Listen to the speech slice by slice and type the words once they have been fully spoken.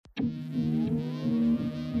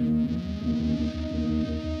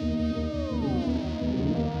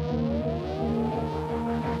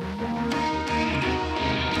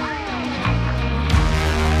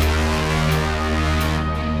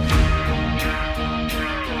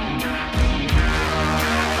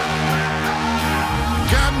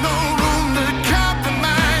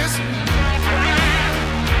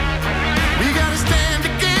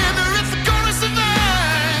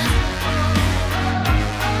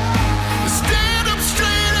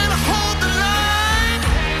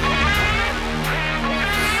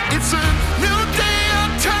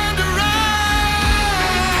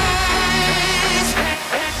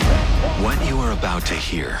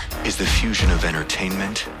is the fusion of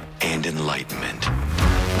entertainment and enlightenment.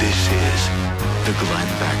 This is the Glenn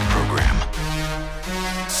Beck Program.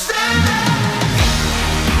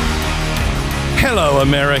 Hello,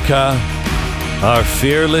 America. Our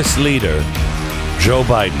fearless leader, Joe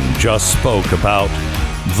Biden, just spoke about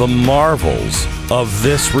the marvels of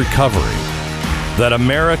this recovery. That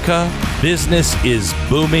America, business is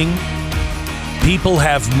booming. People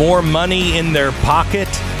have more money in their pocket.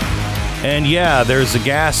 And yeah, there's a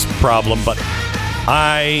gas problem, but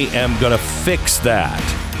I am going to fix that.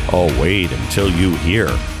 Oh, wait until you hear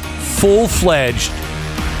full-fledged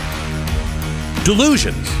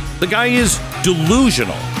delusions. The guy is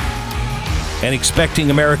delusional and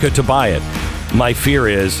expecting America to buy it. My fear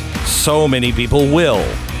is so many people will,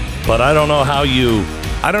 but I don't know how you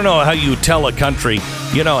tell a country,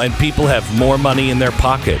 and people have more money in their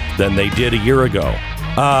pocket than they did a year ago.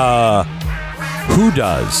 Who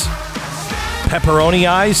does? Pepperoni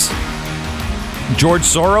eyes? George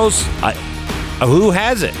Soros? Who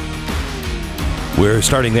has it? We're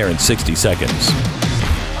starting there in 60 seconds.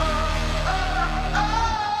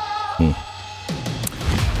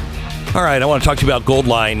 All right, I want to talk to you about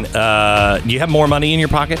Goldline. Do you have more money in your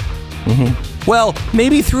pocket? Mm-hmm. Well,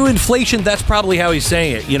 maybe through inflation, that's probably how he's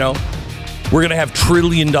saying it, We're going to have $1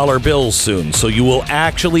 trillion bills soon, so you will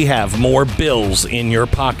actually have more bills in your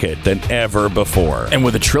pocket than ever before. And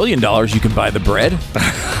with $1 trillion, you can buy the bread.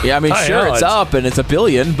 Yeah, I mean, sure, it's up and it's $1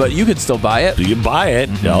 billion, but you could still buy it. You buy it.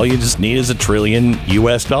 Mm-hmm. All you just need is $1 trillion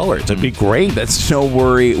US. That'd be great. That's no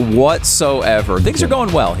worry whatsoever. Things are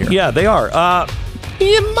going well here. Yeah, they are.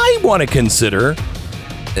 You might want to consider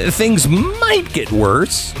things might get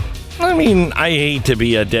worse. I mean, I hate to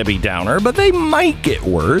be a Debbie Downer, but they might get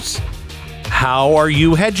worse. How are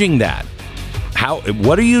you hedging that?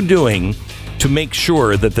 What are you doing to make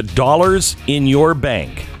sure that the dollars in your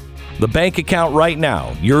bank, the bank account right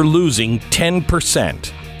now, you're losing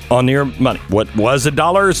 10% on your money? What was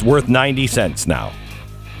 $1 is worth 90 cents now.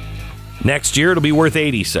 Next year, it'll be worth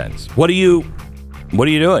 80 cents. What are you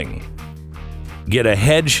doing? Get a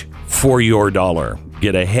hedge for your dollar.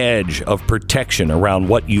 Get a hedge of protection around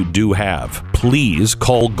what you do have. Please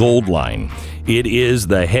call Goldline. It is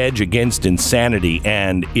the hedge against insanity.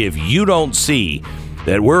 And if you don't see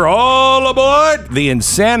that we're all aboard the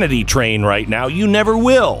insanity train right now, you never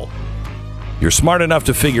will. You're smart enough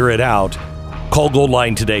to figure it out. Call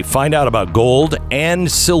Goldline today. Find out about gold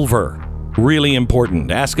and silver. Really important.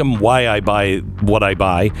 Ask them why I buy what I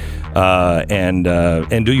buy, and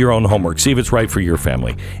do your own homework. See if it's right for your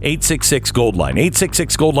family. 866-GOLDLINE.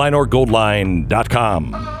 866-GOLDLINE or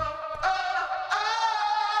goldline.com.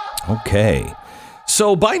 Okay.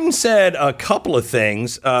 So Biden said a couple of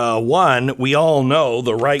things. One, we all know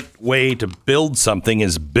the right way to build something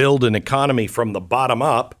is build an economy from the bottom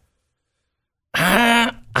up.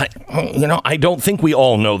 I don't think we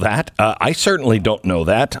all know that. I certainly don't know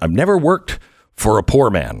that. I've never worked for a poor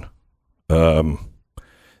man.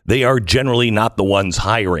 They are generally not the ones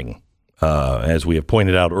hiring, as we have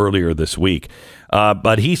pointed out earlier this week.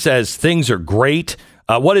 But he says things are great.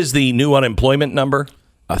 What is the new unemployment number?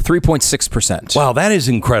 3.6%. Wow, that is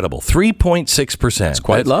incredible. 3.6%. That's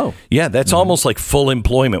quite low. Yeah, that's almost like full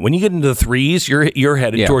employment. When you get into the threes, you're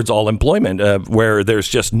headed towards all employment, where there's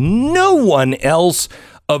just no one else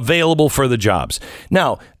available for the jobs.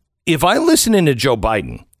 Now, if I listen into Joe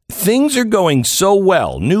Biden, things are going so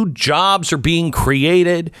well. New jobs are being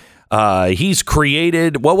created. He's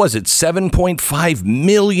created, 7.5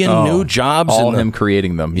 million new jobs? All him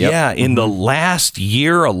creating them. Yep. Yeah, in the last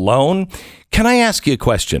year alone. Can I ask you a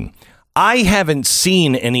question? I haven't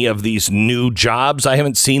seen any of these new jobs. I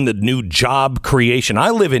haven't seen the new job creation. I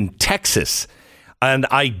live in Texas, and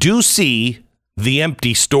I do see the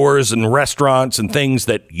empty stores and restaurants and things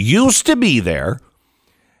that used to be there.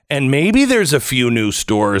 And maybe there's a few new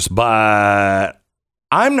stores, but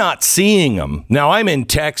I'm not seeing them. Now, I'm in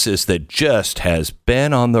Texas that just has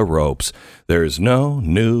been on the ropes. There's no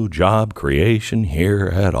new job creation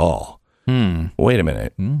here at all. Wait a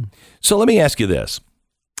minute. So let me ask you this.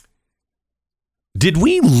 Did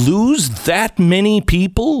we lose that many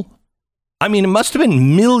people? I mean, it must have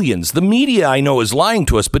been millions. The media, I know, is lying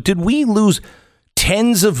to us, but did we lose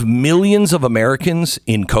tens of millions of Americans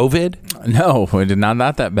in COVID? No, we did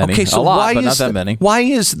not that many. Okay, so a lot, but not that many. Why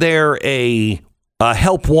is there a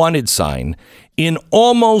help wanted sign in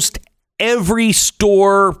almost every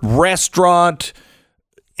store, restaurant,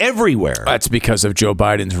 everywhere? That's because of Joe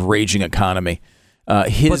Biden's raging economy. But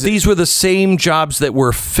these were the same jobs that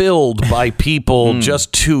were filled by people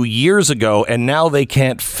just 2 years ago, and now they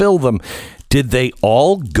can't fill them. Did they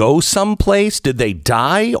all go someplace? Did they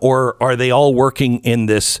die? Or are they all working in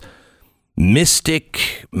this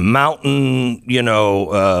mystic mountain,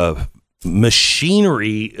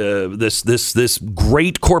 machinery, this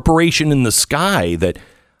great corporation in the sky that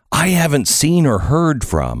I haven't seen or heard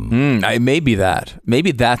from. Maybe that.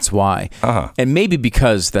 Maybe that's why. And maybe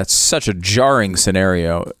because that's such a jarring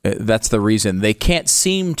scenario, that's the reason they can't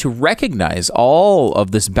seem to recognize all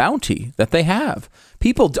of this bounty that they have.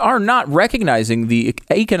 People are not recognizing the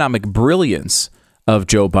economic brilliance of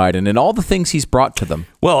Joe Biden and all the things he's brought to them.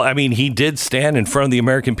 Well, I mean, he did stand in front of the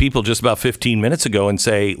American people just about 15 minutes ago and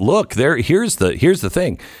say, look, here's the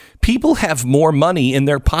thing. People have more money in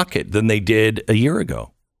their pocket than they did a year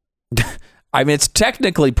ago. I mean, it's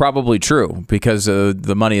technically probably true because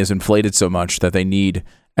the money is inflated so much that they need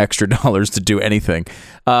extra dollars to do anything.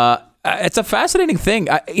 It's a fascinating thing,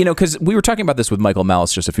 because we were talking about this with Michael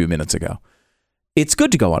Malice just a few minutes ago. It's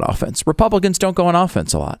good to go on offense. Republicans don't go on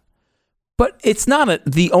offense a lot. But it's not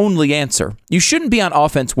the only answer. You shouldn't be on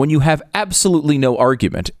offense when you have absolutely no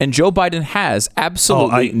argument. And Joe Biden has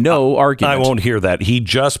absolutely no argument. I won't hear that. He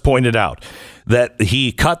just pointed out that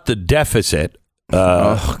he cut the deficit.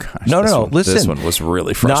 Listen. This one was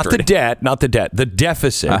really frustrating. Not the debt, the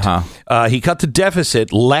deficit. He cut the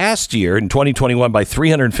deficit last year in 2021 by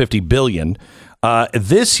 $350 billion.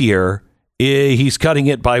 This year, he's cutting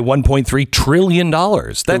it by $1.3 trillion.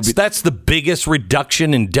 That's the biggest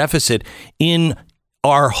reduction in deficit in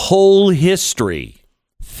our whole history.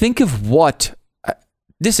 Think of what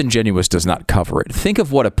disingenuous does not cover it. Think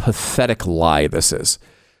of what a pathetic lie this is.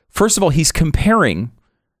 First of all, he's comparing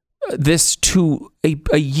this to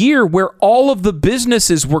a year where all of the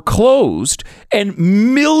businesses were closed and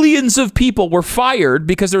millions of people were fired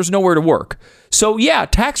because there's nowhere to work. So yeah,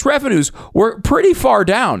 tax revenues were pretty far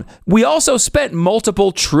down. We also spent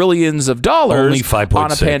multiple trillions of dollars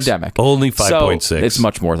on a pandemic. Only 5.6. So it's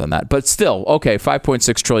much more than that. But still, okay,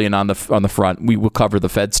 5.6 trillion on the front. We will cover the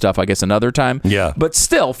Fed stuff, I guess, another time. Yeah. But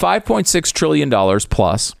still, $5.6 trillion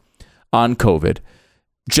plus on COVID,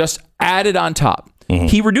 just added on top.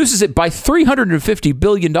 He reduces it by $350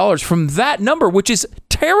 billion from that number, which is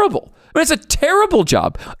terrible. I mean, it's a terrible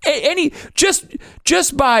job.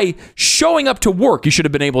 Just by showing up to work, you should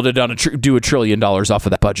have been able to do $1 trillion off of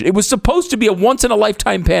that budget. It was supposed to be a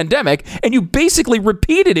once-in-a-lifetime pandemic, and you basically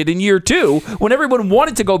repeated it in year 2 when everyone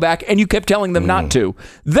wanted to go back, and you kept telling them not to.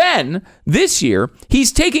 Then, this year,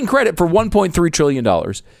 he's taking credit for $1.3 trillion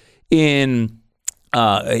in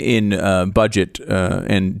budget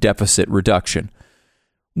and deficit reduction.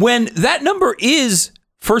 When that number is,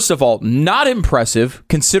 first of all, not impressive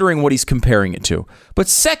considering what he's comparing it to, but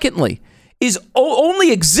secondly,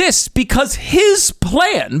 only exists because his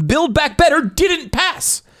plan, Build Back Better, didn't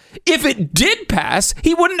pass. If it did pass,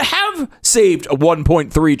 he wouldn't have saved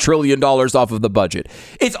 $1.3 trillion off of the budget.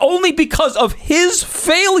 It's only because of his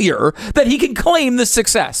failure that he can claim the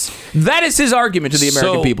success. That is his argument to the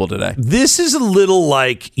American people today. This is a little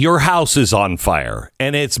like your house is on fire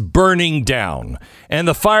and it's burning down, and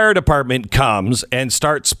the fire department comes and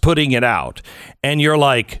starts putting it out. And you're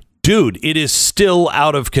like, dude, it is still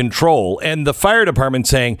out of control. And the fire department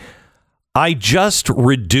saying, I just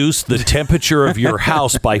reduced the temperature of your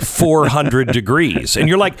house by 400 degrees. And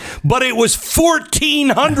you're like, but it was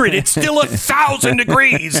 1,400. It's still 1,000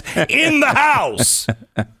 degrees in the house.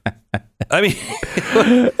 I mean,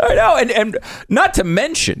 I know. And not to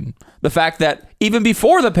mention the fact that even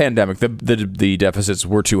before the pandemic, the deficits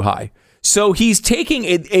were too high. So he's taking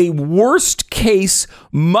a worst case,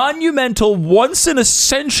 monumental, once in a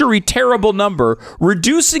century terrible number,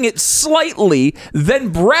 reducing it slightly, then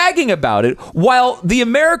bragging about it, while the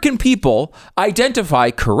American people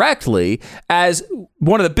identify correctly as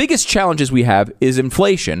one of the biggest challenges we have is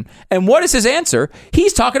inflation. And what is his answer?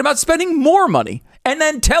 He's talking about spending more money and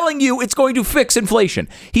then telling you it's going to fix inflation.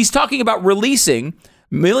 He's talking about releasing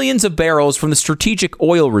millions of barrels from the strategic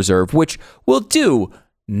oil reserve, which will do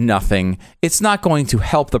nothing. It's not going to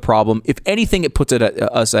help the problem. If anything, it puts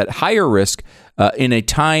us at higher risk in a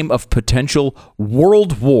time of potential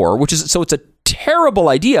world war, so it's a terrible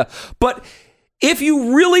idea. But if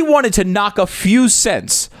you really wanted to knock a few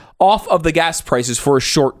cents off of the gas prices for a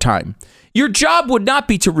short time, your job would not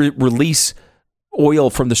be to release oil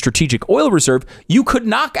from the strategic oil reserve. You could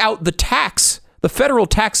knock out the federal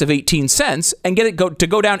tax of 18 cents and get it to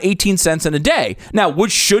go down 18 cents in a day. Now,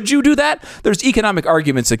 should you do that? There's economic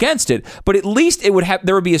arguments against it, but at least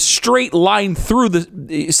there would be a straight line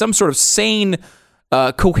through some sort of sane,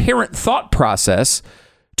 coherent thought process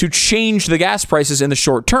to change the gas prices in the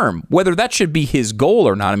short term. Whether that should be his goal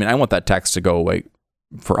or not, I mean, I want that tax to go away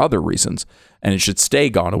for other reasons, and it should stay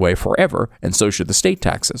gone away forever, and so should the state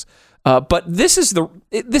taxes. But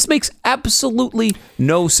this makes absolutely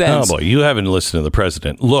no sense. Oh boy, you haven't listened to the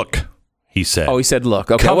president. Look, he said. Oh, he said, look,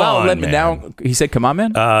 okay, Come well, on, let me man. now. He said, come on,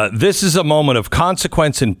 man. This is a moment of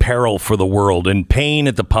consequence and peril for the world and pain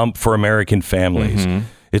at the pump for American families.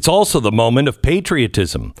 It's also the moment of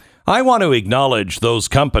patriotism. I want to acknowledge those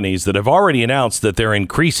companies that have already announced that they're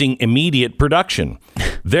increasing immediate production.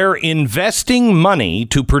 They're investing money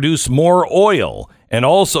to produce more oil and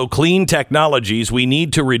also clean technologies we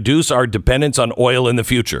need to reduce our dependence on oil in the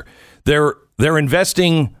future. They're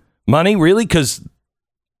investing money, really, because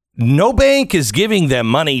no bank is giving them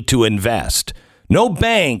money to invest. No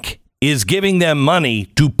bank is giving them money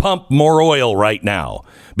to pump more oil right now,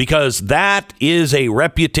 because that is a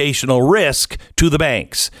reputational risk to the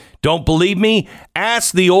banks. Don't believe me?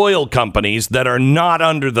 Ask the oil companies that are not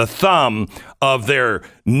under the thumb of their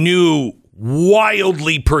new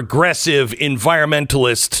wildly progressive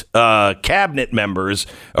environmentalist cabinet members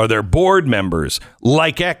or their board members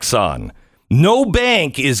like Exxon. No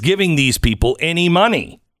bank is giving these people any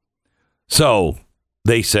money. So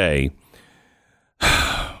they say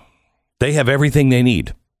they have everything they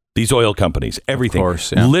need. These oil companies, everything, Of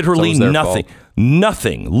course, yeah. literally It's always their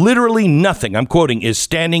nothing, fault. literally nothing, I'm quoting, is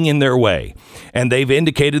standing in their way. And they've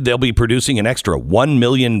indicated they'll be producing an extra 1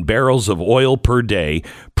 million barrels of oil per day,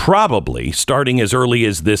 probably starting as early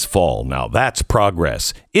as this fall. Now, that's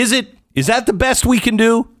progress. Is that the best we can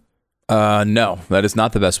do? No, that is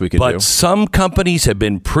not the best we could do. But some companies have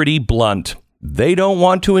been pretty blunt. They don't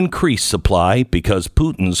want to increase supply because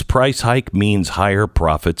Putin's price hike means higher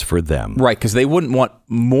profits for them. Right, because they wouldn't want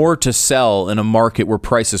more to sell in a market where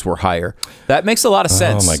prices were higher. That makes a lot of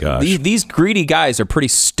sense. Oh, my gosh. These greedy guys are pretty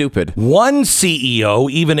stupid. One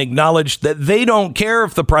CEO even acknowledged that they don't care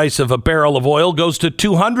if the price of a barrel of oil goes to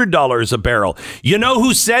 $200 a barrel. You know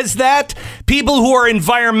who says that? People who are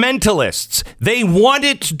environmentalists. They want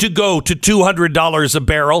it to go to $200 a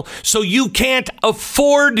barrel so you can't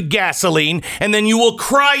afford gasoline, and then you will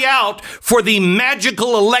cry out for the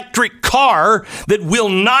magical electric car that will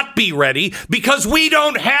not be ready because we don't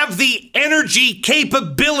have the energy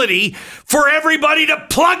capability for everybody to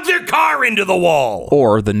plug their car into the wall.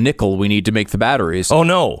 Or the nickel we need to make the batteries. Oh,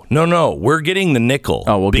 no. We're getting the nickel.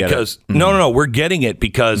 Oh, we'll get it. Because no, we're getting it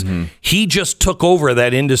because he just took over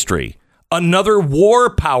that industry. Another War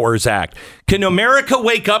Powers Act. Can America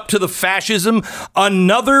wake up to the fascism?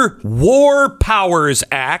 Another War Powers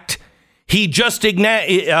Act. He just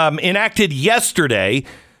enacted yesterday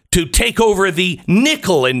to take over the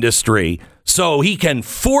nickel industry so he can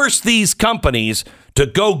force these companies to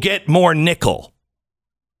go get more nickel.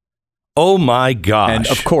 Oh, my gosh. And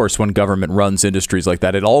of course, when government runs industries like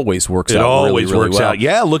that, it always works out really, really well.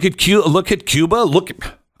 Yeah, look at Cuba.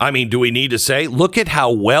 Do we need to say, look at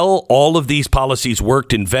how well all of these policies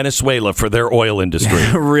worked in Venezuela for their oil industry.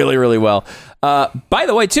 Really, really well. By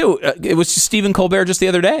the way, too, it was Stephen Colbert just the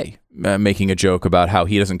other day making a joke about how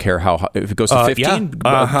he doesn't care if it goes to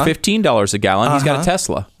 $15 a gallon, he's got a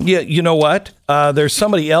Tesla. Yeah, you know what? There's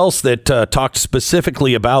somebody else that talked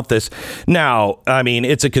specifically about this. Now,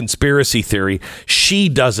 it's a conspiracy theory. She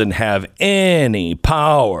doesn't have any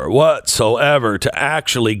power whatsoever to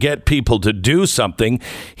actually get people to do something.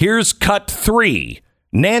 Here's cut 3.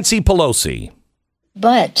 Nancy Pelosi.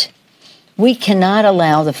 But we cannot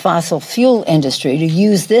allow the fossil fuel industry to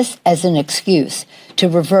use this as an excuse to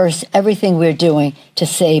reverse everything we're doing to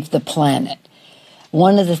save the planet.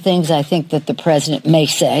 One of the things I think that the president may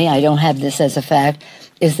say, I don't have this as a fact,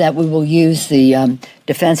 is that we will use the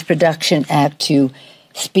Defense Production Act to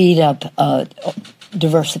speed up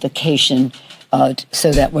diversification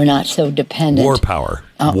so that we're not so dependent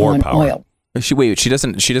on oil. She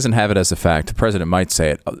doesn't have it as a fact. The president might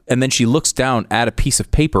say it, and then she looks down at a piece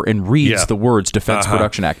of paper and reads the words Defense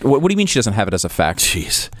Production Act. What do you mean she doesn't have it as a fact?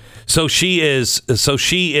 Jeez. So she is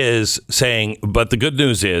saying, but the good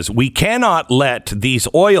news is we cannot let these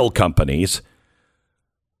oil companies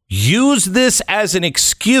use this as an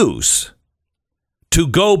excuse to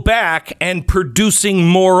go back and producing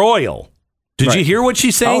more oil. Did you hear what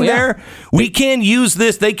she's saying there? We can't use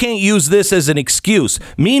this. They can't use this as an excuse.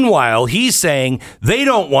 Meanwhile, he's saying they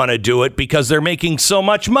don't want to do it because they're making so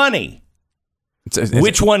much money.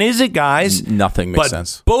 Which one is it, guys? Nothing makes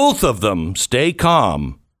sense. Both of them, stay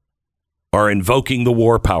calm, are invoking the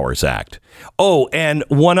War Powers Act. Oh, and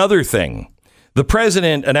one other thing. The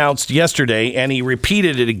president announced yesterday, and he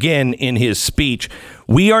repeated it again in his speech,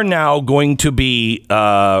 we are now going to be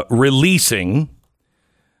releasing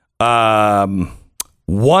 1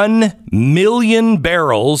 million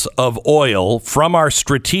barrels of oil from our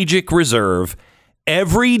strategic reserve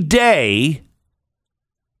every day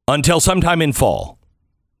until sometime in fall.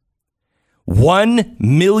 1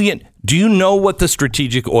 million. Do you know what the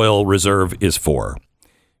strategic oil reserve is for?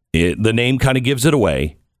 The name kind of gives it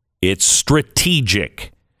away. It's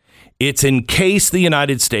strategic. It's in case the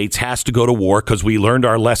United States has to go to war, because we learned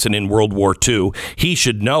our lesson in World War II. He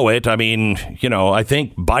should know it. I mean, I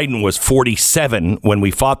think Biden was 47 when we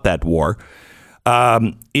fought that war.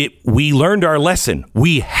 We learned our lesson.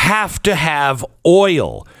 We have to have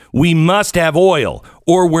oil. We must have oil,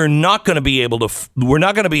 or we're not going to be able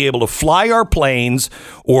to fly our planes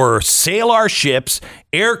or sail our ships.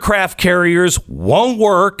 Aircraft carriers won't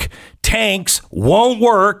work. Tanks won't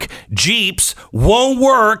work. Jeeps won't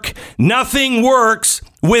work. Nothing works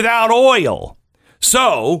without oil.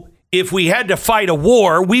 So if we had to fight a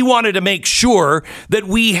war, we wanted to make sure that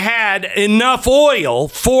we had enough oil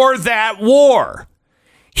for that war.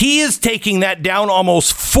 He is taking that down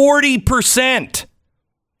almost 40%.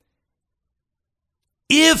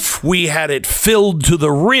 If we had it filled to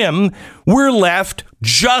the rim, we're left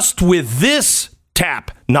just with this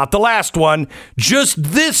tap, not the last one. Just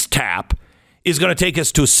this tap is going to take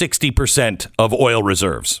us to 60% of oil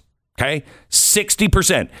reserves. Okay,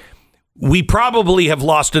 60%. We probably have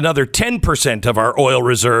lost another 10% of our oil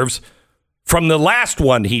reserves from the last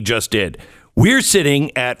one he just did. We're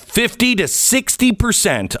sitting at 50 to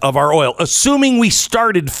 60% of our oil, assuming we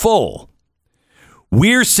started full.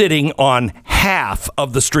 We're sitting on half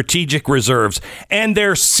of the strategic reserves, and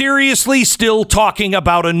they're seriously still talking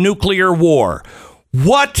about a nuclear war.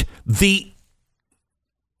 What the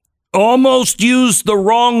almost used the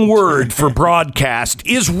wrong word for broadcast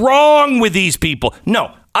is wrong with these people?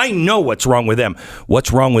 No, I know what's wrong with them.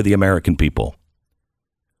 What's wrong with the American people?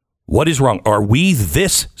 What is wrong? Are we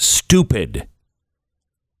this stupid?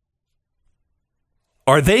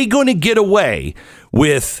 Are they going to get away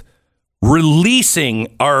with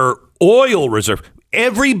releasing our oil reserve?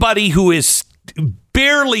 Everybody who is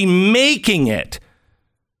barely making it,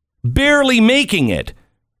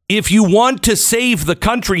 if you want to save the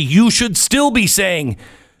country, you should still be saying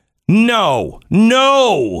no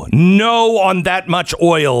on that much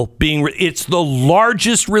oil being. It's the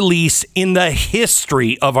largest release in the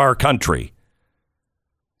history of our country.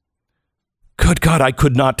 Good God, I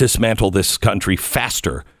could not dismantle this country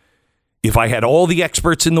faster. If I had all the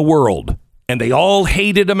experts in the world and they all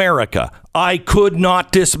hated America, I could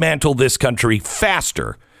not dismantle this country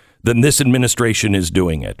faster than this administration is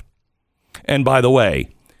doing it. And by the way,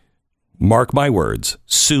 mark my words,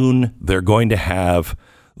 soon they're going to have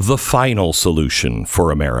the final solution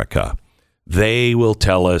for America. They will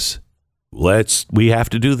tell us, we have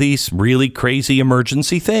to do these really crazy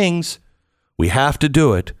emergency things. We have to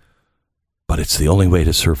do it, but it's the only way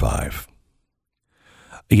to survive.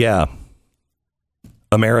 Yeah.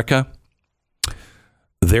 America,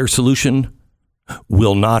 their solution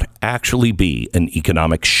will not actually be an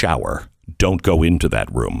economic shower. Don't go into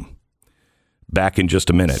that room. Back in just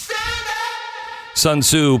a minute. Sun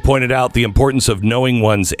Tzu pointed out the importance of knowing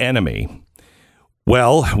one's enemy.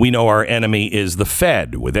 Well, we know our enemy is the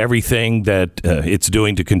Fed, with everything that it's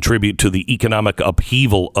doing to contribute to the economic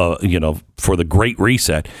upheaval, for the Great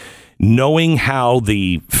Reset. Knowing how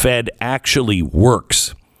the Fed actually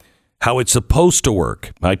works, how it's supposed to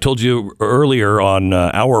work. I told you earlier on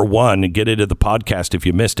hour one, get into the podcast if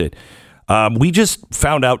you missed it. We just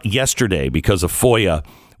found out yesterday, because of FOIA,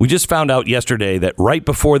 that right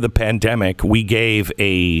before the pandemic, we gave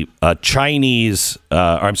a Japanese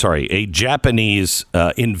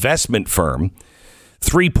investment firm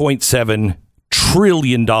 $3.7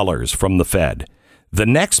 trillion from the Fed. The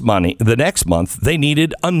next month, they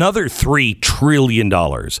needed another $3 trillion.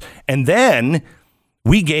 And then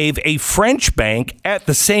we gave a French bank at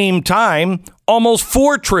the same time almost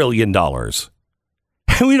 $4 trillion.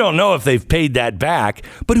 We don't know if they've paid that back,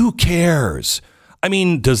 but who cares? I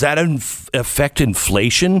mean, does that affect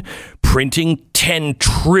inflation? Printing $10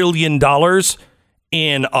 trillion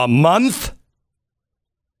in a month?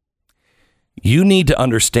 You need to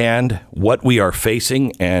understand what we are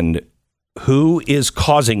facing and who is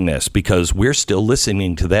causing this, because we're still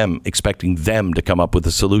listening to them, expecting them to come up with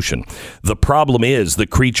a solution. The problem is the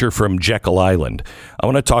creature from Jekyll Island. I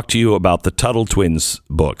want to talk to you about the Tuttle Twins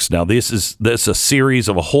books. Now, this is a series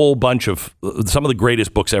of a whole bunch of some of the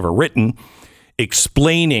greatest books ever written,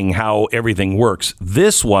 explaining how everything works.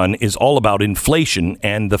 This one is all about inflation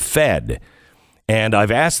and the Fed. And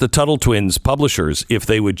I've asked the Tuttle Twins publishers if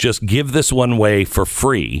they would just give this one away for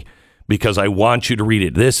free, because I want you to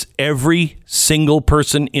read it. Every single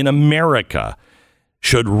person in America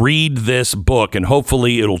should read this book, and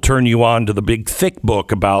hopefully it'll turn you on to the big thick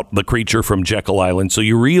book about the creature from Jekyll Island, so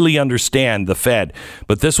you really understand the Fed.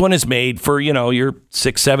 But this one is made for, your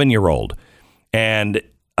 6-7-year-old. And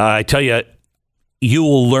I tell you, You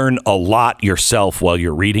will learn a lot yourself while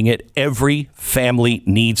you're reading it. Every family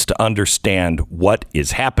needs to understand what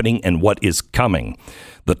is happening and what is coming.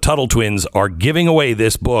 The Tuttle twins are giving away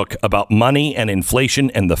this book about money and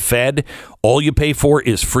inflation and the Fed. All you pay for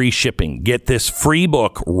is free shipping. Get this free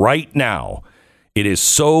book right now. It is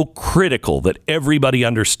so critical that everybody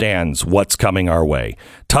understands what's coming our way.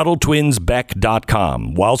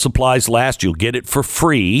 TuttleTwinsBeck.com. While supplies last, you'll get it for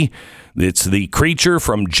free. It's the creature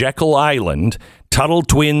from Jekyll Island.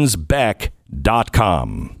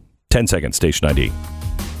 TuttleTwinsBeck.com. 10 seconds, station ID.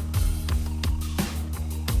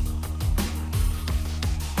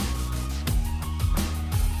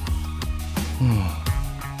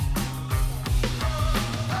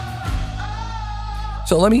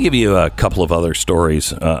 So let me give you a couple of other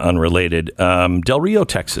stories unrelated. Del Rio,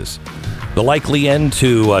 Texas. The likely end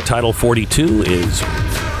to Title 42 is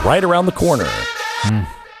right around the corner.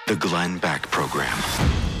 The Glenn Beck Program.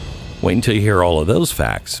 Wait until you hear all of those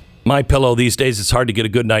facts. My pillow these days, it's hard to get a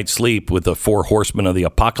good night's sleep with the 4 horsemen of the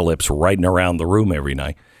apocalypse riding around the room every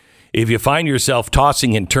night. If you find yourself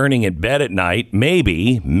tossing and turning in bed at night,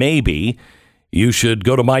 maybe you should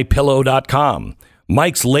go to mypillow.com.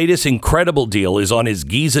 Mike's latest incredible deal is on his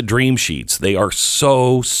Giza Dream Sheets. They are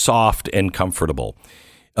so soft and comfortable.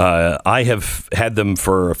 I have had them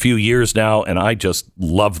for a few years now, and I just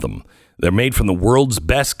love them. They're made from the world's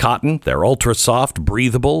best cotton. They're ultra soft,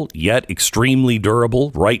 breathable, yet extremely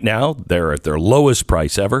durable. Right now, they're at their lowest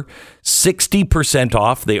price ever. 60%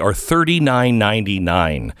 off. They are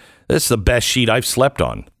 $39.99. This is the best sheet I've slept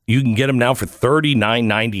on. You can get them now for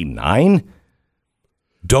 $39.99.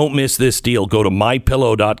 Don't miss this deal. Go to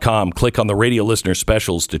mypillow.com. Click on the radio listener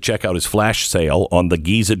specials to check out his flash sale on the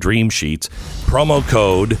Giza Dream Sheets. Promo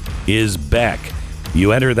code is Beck.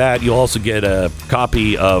 You enter that, you'll also get a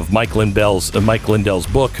copy of Mike Lindell's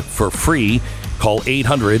book for free. Call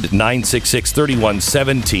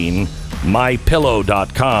 800-966-3117.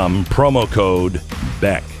 mypillow.com. Promo code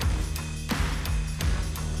Beck.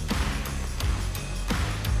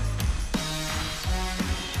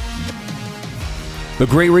 The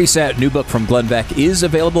Great Reset, new book from Glenn Beck, is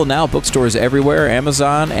available now. Bookstores everywhere,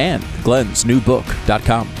 Amazon, and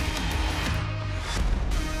glensnewbook.com.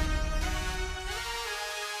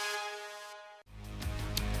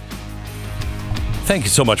 Thank you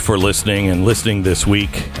so much for listening this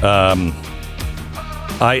week. I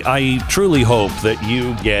truly hope that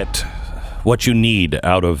you get what you need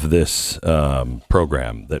out of this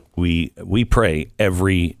program, that we pray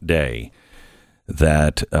every day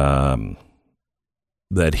that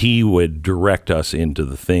that he would direct us into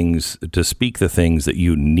the things, to speak the things that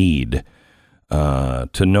you need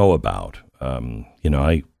to know about.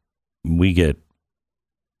 We get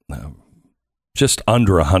just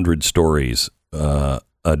under 100 stories a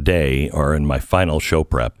day, or in my final show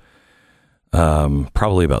prep,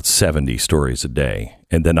 probably about 70 stories a day.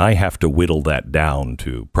 And then I have to whittle that down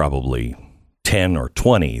to probably 10 or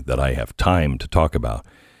 20 that I have time to talk about.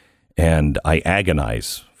 And I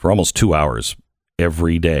agonize for almost 2 hours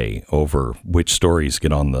every day over which stories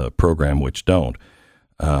get on the program, which don't.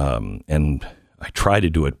 And I try to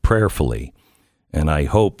do it prayerfully. And I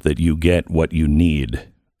hope that you get what you need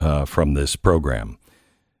from this program,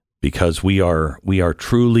 because we are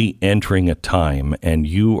truly entering a time, and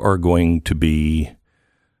you are going to be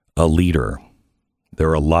a leader. There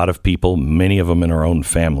are a lot of people, many of them in our own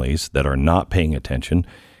families, that are not paying attention,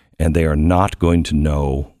 and they are not going to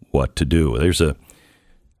know what to do. There's a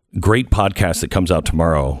great podcast that comes out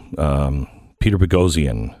tomorrow. Peter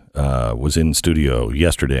Boghossian was in studio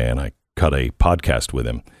yesterday, and I cut a podcast with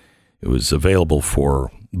him. It was available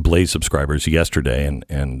for Blaze subscribers yesterday,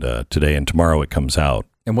 and today and tomorrow it comes out.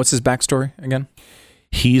 And what's his backstory again?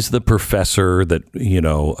 He's the professor that,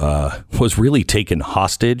 was really taken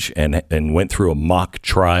hostage and went through a mock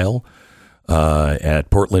trial at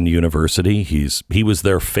Portland University. He was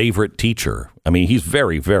their favorite teacher. I mean, he's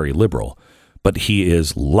very, very liberal, but he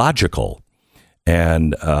is logical,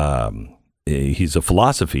 and he's a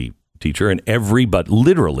philosophy teacher. And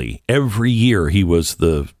literally every year he was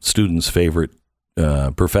the student's favorite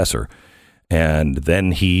professor. And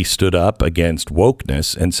then he stood up against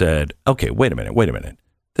wokeness and said, okay, wait a minute.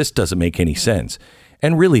 This doesn't make any sense.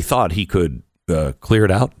 And really thought he could clear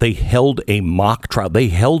it out. They held a mock trial. They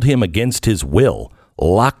held him against his will,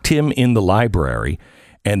 locked him in the library,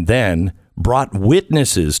 and then brought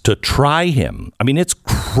witnesses to try him. I mean, it's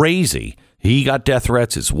crazy. He got death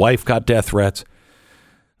threats. His wife got death threats.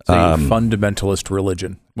 It's a fundamentalist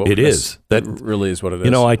religion. It is. That really is what it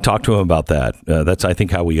is. I talked to him about that. That's, I think,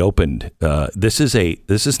 how we opened. This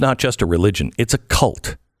is not just a religion. It's a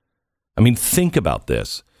cult. I mean, think about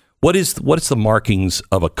this. What is the markings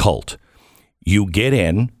of a cult? You get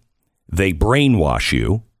in, they brainwash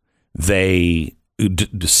you, they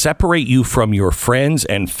separate you from your friends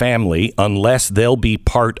and family unless they'll be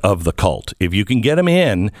part of the cult. If you can get them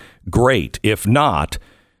in, great. If not,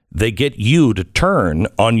 they get you to turn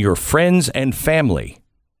on your friends and family.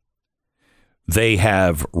 They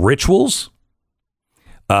have rituals.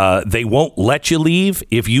 They won't let you leave.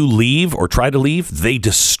 If you leave or try to leave, they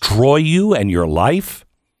destroy you and your life.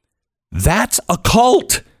 That's a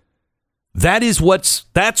cult. That's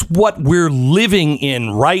what we're living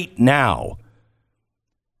in right now.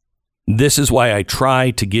 This is why I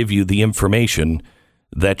try to give you the information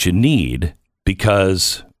that you need,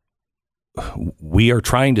 because we are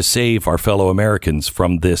trying to save our fellow Americans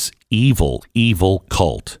from this evil, evil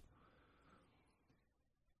cult.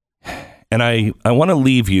 And I want to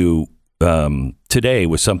leave you today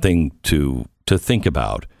with something to think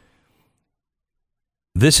about.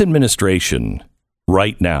 This administration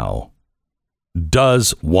right now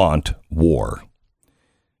does want war.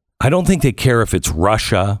 I don't think they care if it's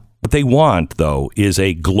Russia. What they want, though, is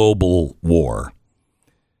a global war.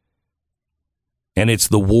 And it's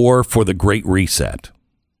the war for the Great Reset.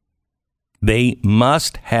 They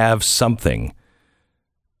must have something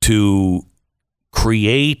to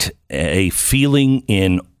create a feeling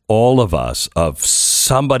in all of us of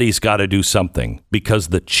somebody's got to do something, because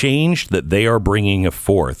the change that they are bringing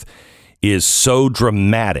forth is so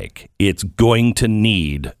dramatic. It's going to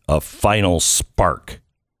need a final spark.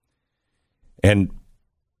 And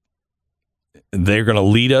they're going to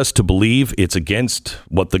lead us to believe it's against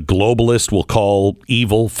what the globalist will call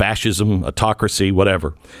evil, fascism, autocracy,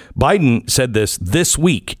 whatever. Biden said this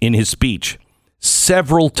week in his speech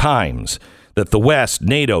several times, that the West,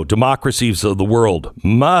 NATO, democracies of the world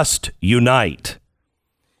must unite.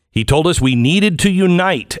 He told us we needed to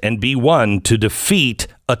unite and be one to defeat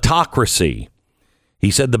autocracy.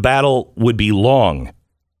 He said the battle would be long,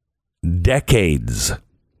 decades.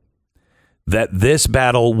 That this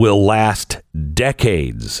battle will last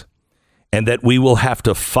decades, and that we will have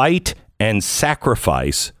to fight and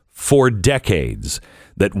sacrifice for decades.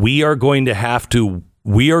 That we are going to have to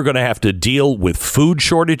deal with food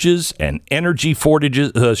shortages and energy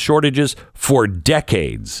shortages for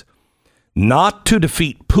decades, not to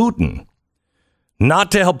defeat Putin,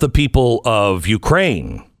 not to help the people of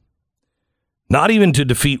Ukraine, not even to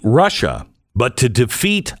defeat Russia, but to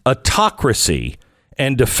defeat autocracy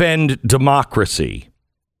and defend democracy.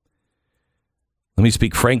 Let me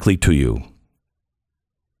speak frankly to you.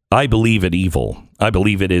 I believe in evil. I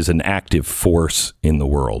believe it is an active force in the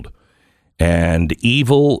world. And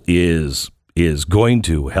evil is going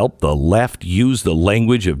to help the left use the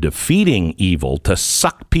language of defeating evil to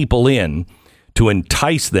suck people in, to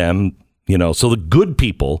entice them, so the good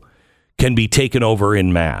people can be taken over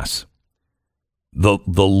in mass. The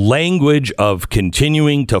language of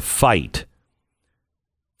continuing to fight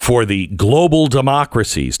for the global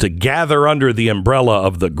democracies to gather under the umbrella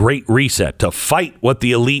of the Great Reset, to fight what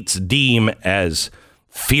the elites deem as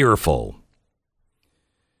fearful.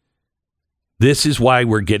 This is why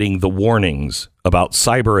we're getting the warnings about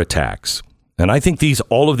cyber attacks. And I think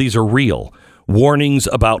all of these are real. Warnings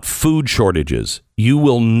about food shortages. You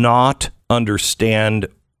will not understand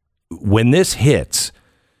when this hits.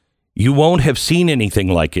 You won't have seen anything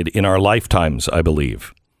like it in our lifetimes, I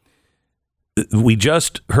believe. We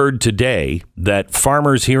just heard today that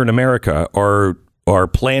farmers here in America are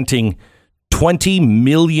planting 20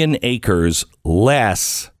 million acres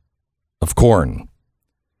less of corn.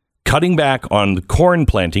 Cutting back on corn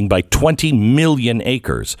planting by 20 million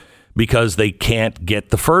acres because they can't get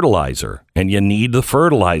the fertilizer, and you need the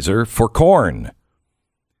fertilizer for corn.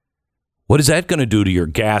 What is that going to do to your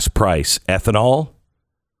gas price? Ethanol?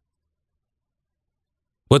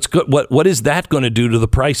 What is that going to do to the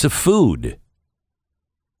price of food?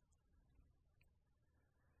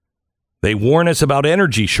 They warn us about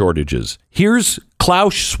energy shortages. Here's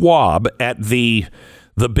Klaus Schwab at the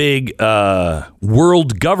big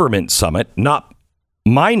World Government Summit, not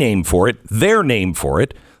my name for it, their name for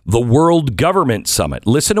it, the World Government Summit.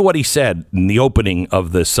 Listen to what he said in the opening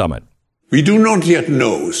of the summit. We do not yet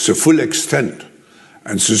know the full extent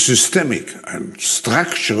and the systemic and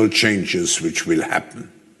structural changes which will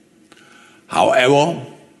happen. However,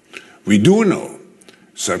 we do know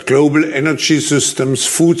that global energy systems,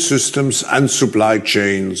 food systems, and supply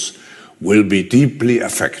chains will be deeply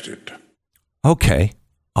affected. Okay.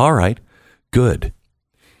 All right. Good.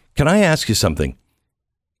 Can I ask you something?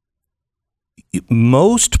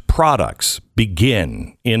 Most products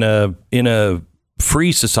begin in a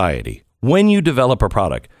free society. When you develop a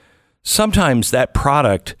product, sometimes that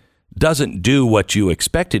product doesn't do what you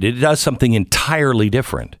expected. It does something entirely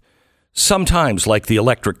different. sometimes like the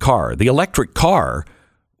electric car. The electric car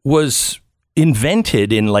was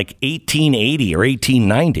invented in like 1880 or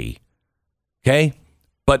 1890. Okay?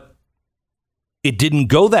 But it didn't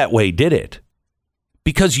go that way, did it?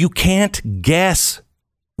 Because you can't guess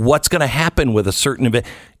what's going to happen with a certain event.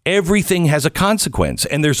 Everything has a consequence,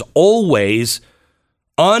 and there's always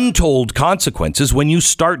untold consequences when you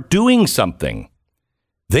start doing something.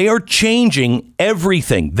 They are changing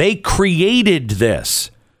everything. They created this.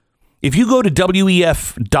 If you go to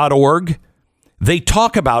WEF.org, they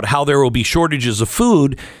talk about how there will be shortages of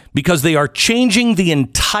food because they are changing the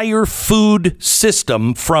entire food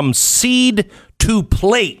system from seed to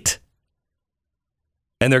plate.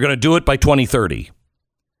 And they're going to do it by 2030.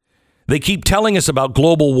 They keep telling us about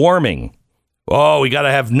global warming. Oh, we got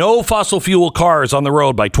to have no fossil fuel cars on the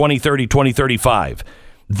road by 2030, 2035.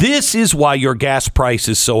 This is why your gas price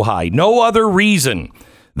is so high. No other reason.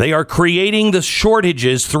 They are creating the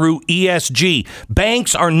shortages through ESG.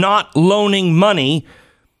 Banks are not loaning money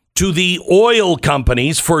to the oil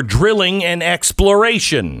companies for drilling and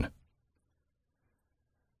exploration.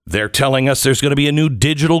 They're telling us there's going to be a new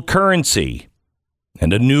digital currency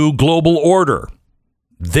and a new global order.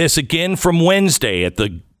 This again from Wednesday at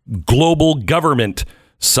the Global Government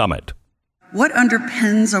Summit. What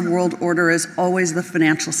underpins a world order is always the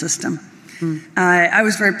financial system. I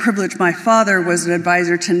was very privileged. My father was an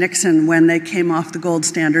advisor to Nixon when they came off the gold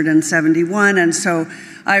standard in '71, and so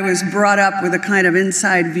I was brought up with a kind of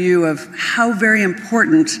inside view of how very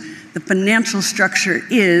important the financial structure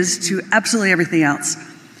is to absolutely everything else.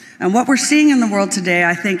 And what we're seeing in the world today,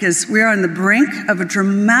 I think, is we are on the brink of a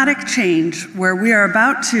dramatic change where we are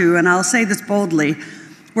about to, and I'll say this boldly,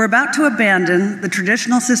 we're about to abandon the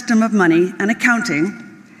traditional system of money and accounting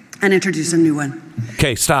and introduce a new one.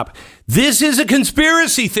 Okay, stop. This is a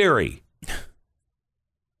conspiracy theory.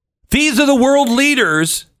 These are the world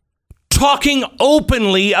leaders talking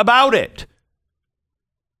openly about it.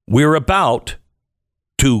 We're about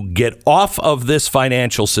to get off of this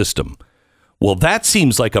financial system. Well, that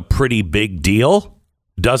seems like a pretty big deal,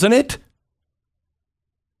 doesn't it?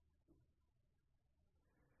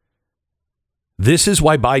 This is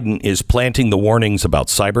why Biden is planting the warnings about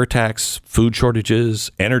cyber attacks, food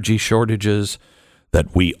shortages, energy shortages,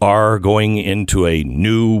 that we are going into a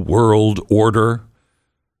new world order.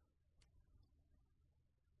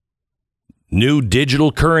 New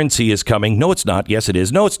digital currency is coming. No, it's not. Yes, it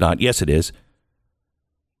is. No, it's not. Yes, it is.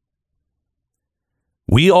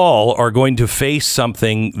 We all are going to face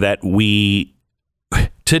something that we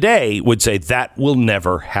today would say that will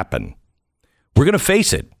never happen. We're going to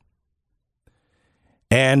face it.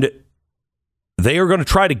 And they are going to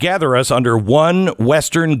try to gather us under one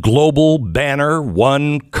Western global banner,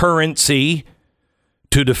 one currency,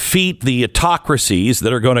 to defeat the autocracies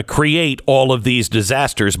that are going to create all of these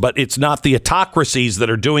disasters. But it's not the autocracies that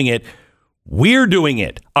are doing it. We're doing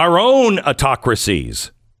it. Our own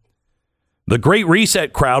autocracies. The Great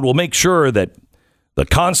Reset crowd will make sure that the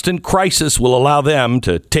constant crisis will allow them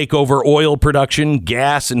to take over oil production,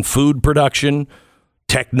 gas and food production,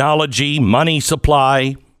 technology, money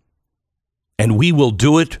supply. And we will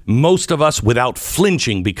do it, most of us, without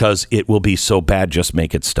flinching because it will be so bad. Just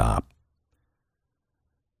make it stop.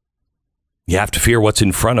 You have to fear what's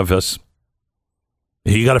in front of us.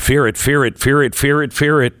 You got to fear it, fear it, fear it, fear it,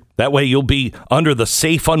 fear it. That way you'll be under the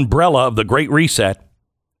safe umbrella of the Great Reset.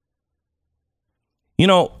 You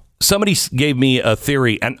know, somebody gave me a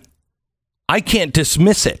theory, and I can't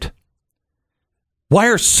dismiss it. Why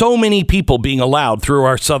are so many people being allowed through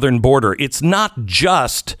our southern border? It is not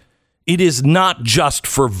just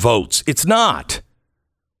for votes. It's not.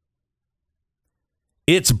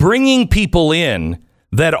 It's bringing people in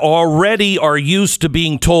that already are used to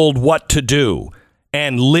being told what to do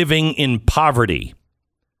and living in poverty.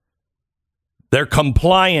 They're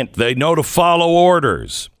compliant. They know to follow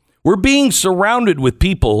orders. We're being surrounded with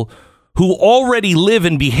people who already live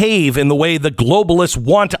and behave in the way the globalists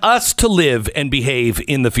want us to live and behave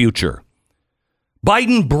in the future.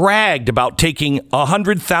 Biden bragged about taking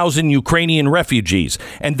 100,000 Ukrainian refugees.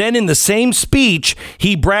 And then in the same speech,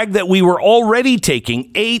 he bragged that we were already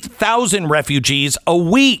taking 8,000 refugees a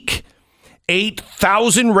week.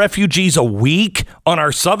 8,000 refugees a week on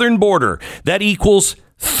our southern border. That equals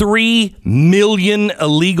 3 million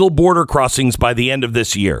illegal border crossings by the end of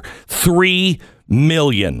this year. 3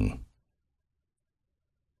 million.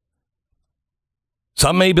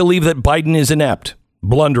 Some may believe that Biden is inept,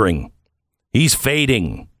 blundering. He's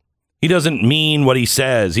fading. He doesn't mean what he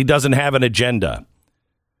says. He doesn't have an agenda.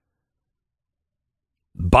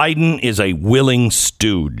 Biden is a willing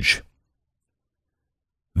stooge.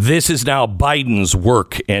 This is now Biden's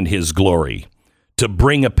work and his glory. to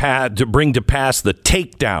bring to pass the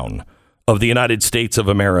takedown of the United States of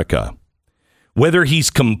America. Whether he's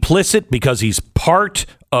complicit because he's part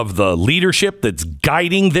of the leadership that's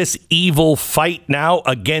guiding this evil fight now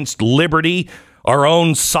against liberty, our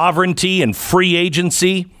own sovereignty and free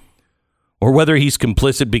agency, or whether he's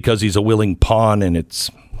complicit because he's a willing pawn and it's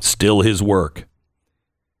still his work.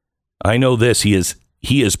 I know this, he is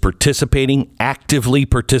actively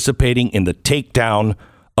participating in the takedown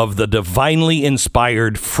of the divinely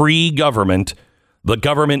inspired free government, the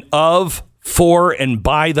government of, for, and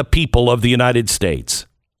by the people of the United States.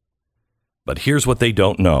 But here's what they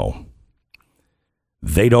don't know.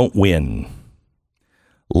 They don't win.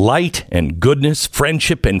 Light and goodness,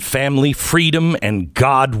 friendship and family, freedom and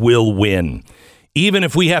God will win. Even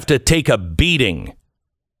if we have to take a beating,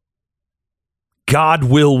 God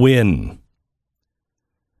will win.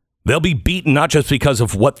 They'll be beaten not just because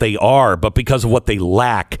of what they are, but because of what they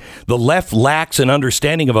lack. The left lacks an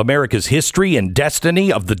understanding of America's history and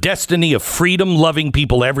destiny, of the destiny of freedom-loving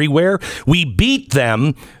people everywhere. We beat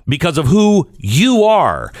them because of who you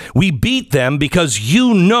are. We beat them because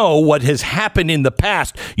you know what has happened in the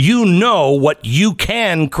past. You know what you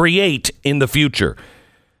can create in the future.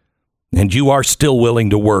 And you are still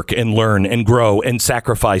willing to work and learn and grow and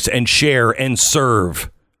sacrifice and share and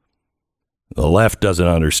serve. The left doesn't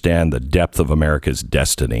understand the depth of America's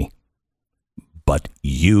destiny, but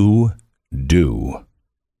you do.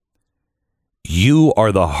 You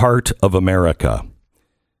are the heart of America.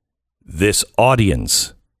 This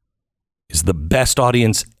audience is the best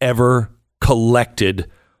audience ever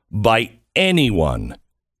collected by anyone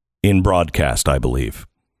in broadcast, I believe.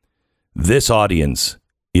 This audience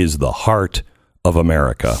is the heart of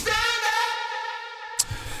America.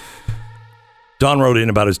 Don wrote in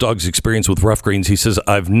about his dog's experience with rough greens. He says,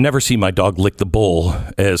 I've never seen my dog lick the bowl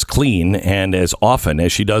as clean and as often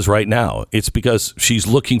as she does right now. It's because she's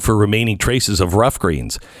looking for remaining traces of rough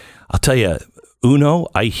greens. I'll tell you, Uno,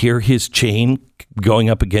 I hear his chain going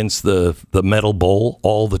up against the metal bowl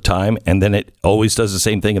all the time, and then it always does the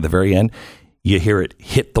same thing at the very end. You hear it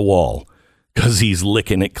hit the wall because he's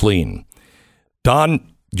licking it clean. Don,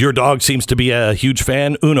 your dog seems to be a huge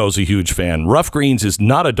fan. Uno's a huge fan. Rough Greens is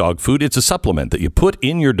not a dog food. It's a supplement that you put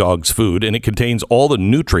in your dog's food, and it contains all the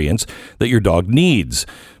nutrients that your dog needs,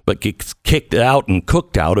 but gets kicked out and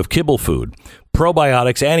cooked out of kibble food.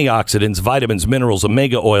 Probiotics, antioxidants, vitamins, minerals,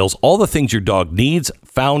 omega oils, all the things your dog needs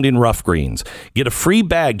found in Rough Greens. Get a free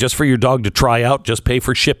bag just for your dog to try out. Just pay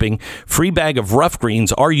for shipping. Free bag of Rough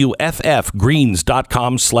Greens, RUFF,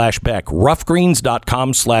 greens.com/Beck,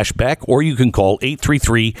 roughgreens.com/Beck, or you can call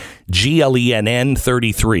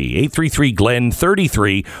 833-GLENN33,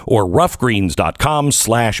 833-GLEN33, or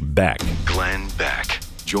roughgreens.com/Beck. Glenn Beck.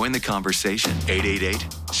 Join the conversation.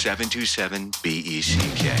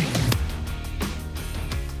 888-727-BECK.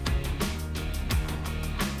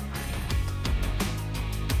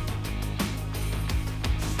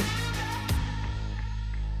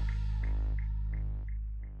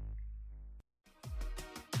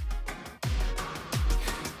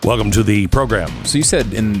 Welcome to the program. So you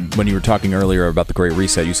said when you were talking earlier about the Great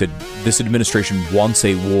Reset, you said this administration wants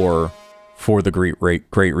a war for the Great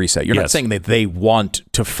Reset. You're not saying that they want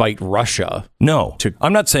to fight Russia. No,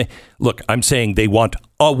 I'm not saying, look, I'm saying they want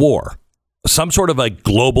a war. Some sort of a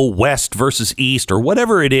global West versus East or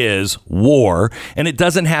whatever it is, war. And it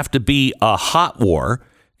doesn't have to be a hot war.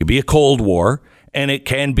 It could be a cold war. And it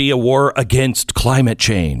can be a war against climate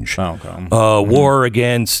change. War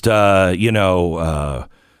against,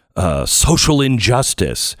 social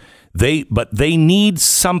injustice. But they need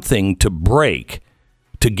something to break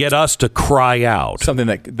to get us to cry out.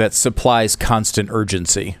 Something that supplies constant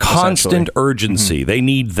urgency. Constant urgency. Mm-hmm. They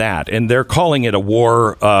need that. And they're calling it a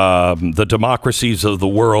war, the democracies of the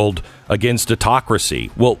world against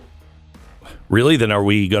autocracy. Well, really? Then are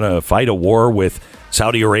we going to fight a war with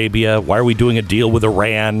Saudi Arabia? Why are we doing a deal with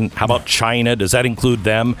Iran? How about China? Does that include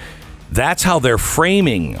them? That's how they're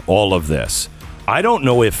framing all of this. I don't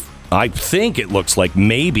know I think it looks like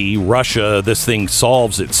maybe Russia, this thing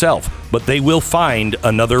solves itself, but they will find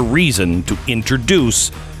another reason to introduce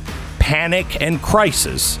panic and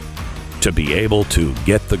crisis to be able to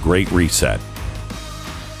get the Great Reset.